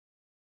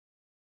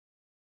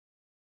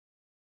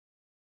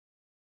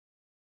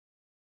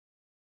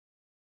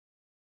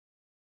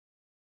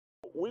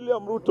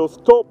William Ruto,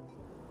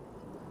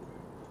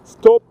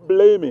 stop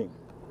blaming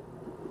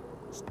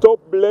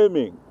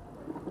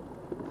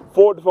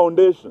Ford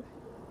Foundation.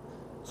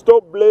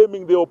 Stop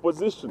blaming the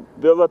opposition.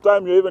 There was a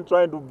time you're even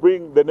trying to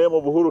bring the name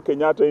of Uhuru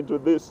Kenyatta into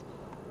this.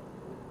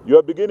 You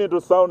are beginning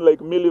to sound like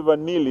Milli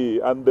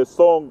Vanilli and the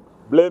song,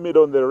 blame it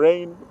on the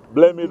rain,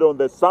 blame it on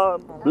the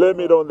sun,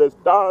 blame it on the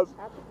stars,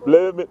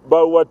 blame it,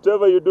 but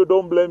whatever you do,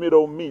 don't blame it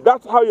on me.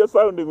 That's how you're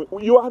sounding.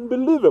 You are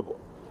unbelievable.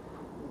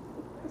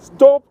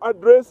 Stop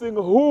addressing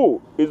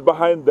who is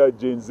behind the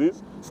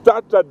agencies.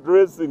 Start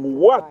addressing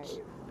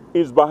what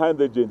is behind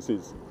the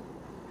agencies.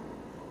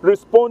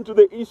 Respond to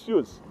the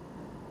issues.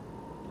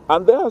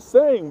 And they are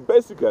saying,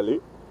 basically,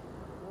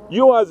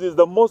 yours is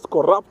the most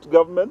corrupt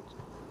government.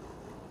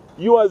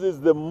 Yours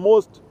is the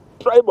most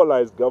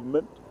tribalized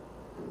government.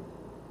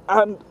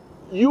 And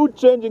you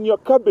changing your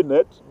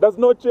cabinet does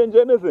not change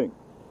anything.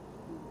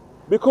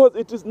 Because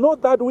it is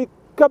not that weak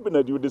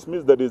cabinet you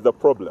dismiss that is the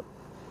problem.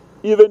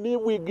 Even if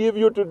we give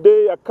you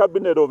today a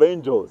cabinet of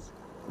angels,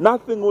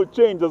 nothing will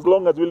change as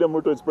long as William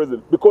Ruto is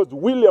president. Because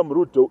William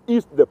Ruto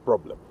is the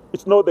problem.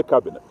 It's not the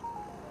cabinet.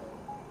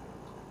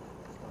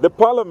 The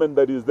parliament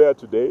that is there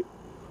today,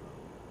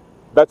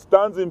 that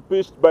stands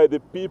impeached by the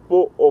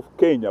people of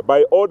Kenya,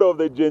 by order of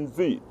the Gen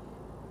Z,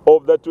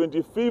 of the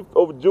 25th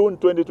of June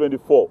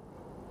 2024,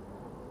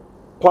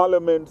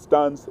 Parliament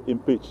stands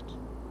impeached.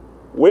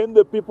 When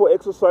the people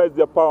exercised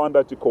their power under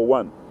Article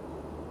 1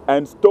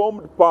 and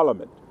stormed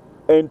Parliament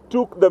and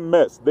took the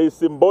mess, they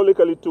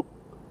symbolically took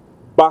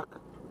back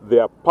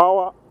their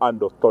power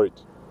and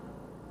authority.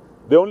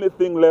 The only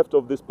thing left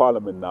of this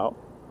Parliament now,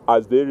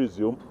 as they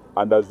resume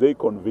and as they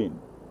convene,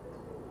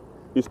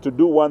 is to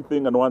do one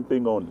thing and one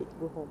thing only.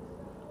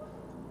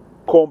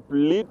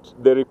 Complete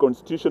the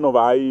reconstitution of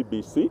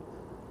IEBC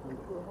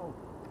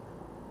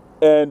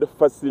and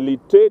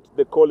facilitate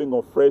the calling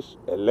of fresh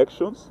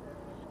elections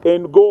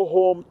and go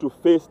home to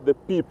face the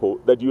people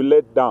that you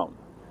let down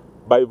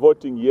by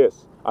voting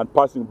yes and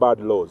passing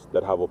bad laws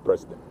that have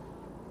oppressed them.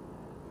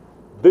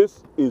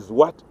 This is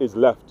what is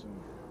left.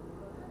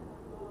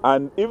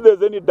 And if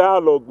there's any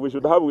dialogue we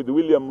should have with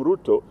William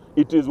Ruto,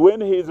 it is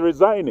when he is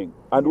resigning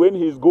and when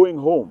he is going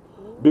home.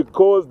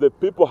 Because the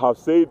people have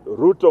said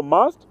Ruto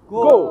must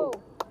go.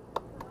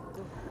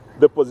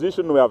 The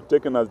position we have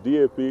taken as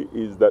DAP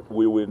is that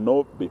we will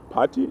not be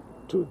party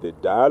to the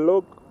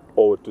dialogue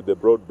or to the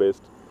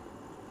broad-based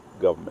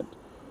government.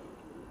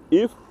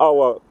 If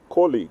our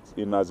colleagues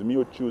in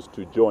Azimio choose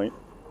to join,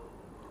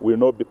 we will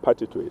not be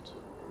party to it.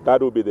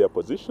 That will be their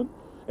position.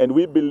 And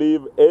we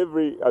believe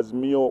every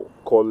Azimio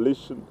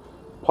coalition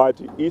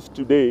party is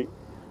today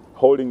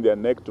holding their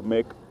neck to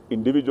make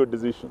individual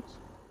decisions.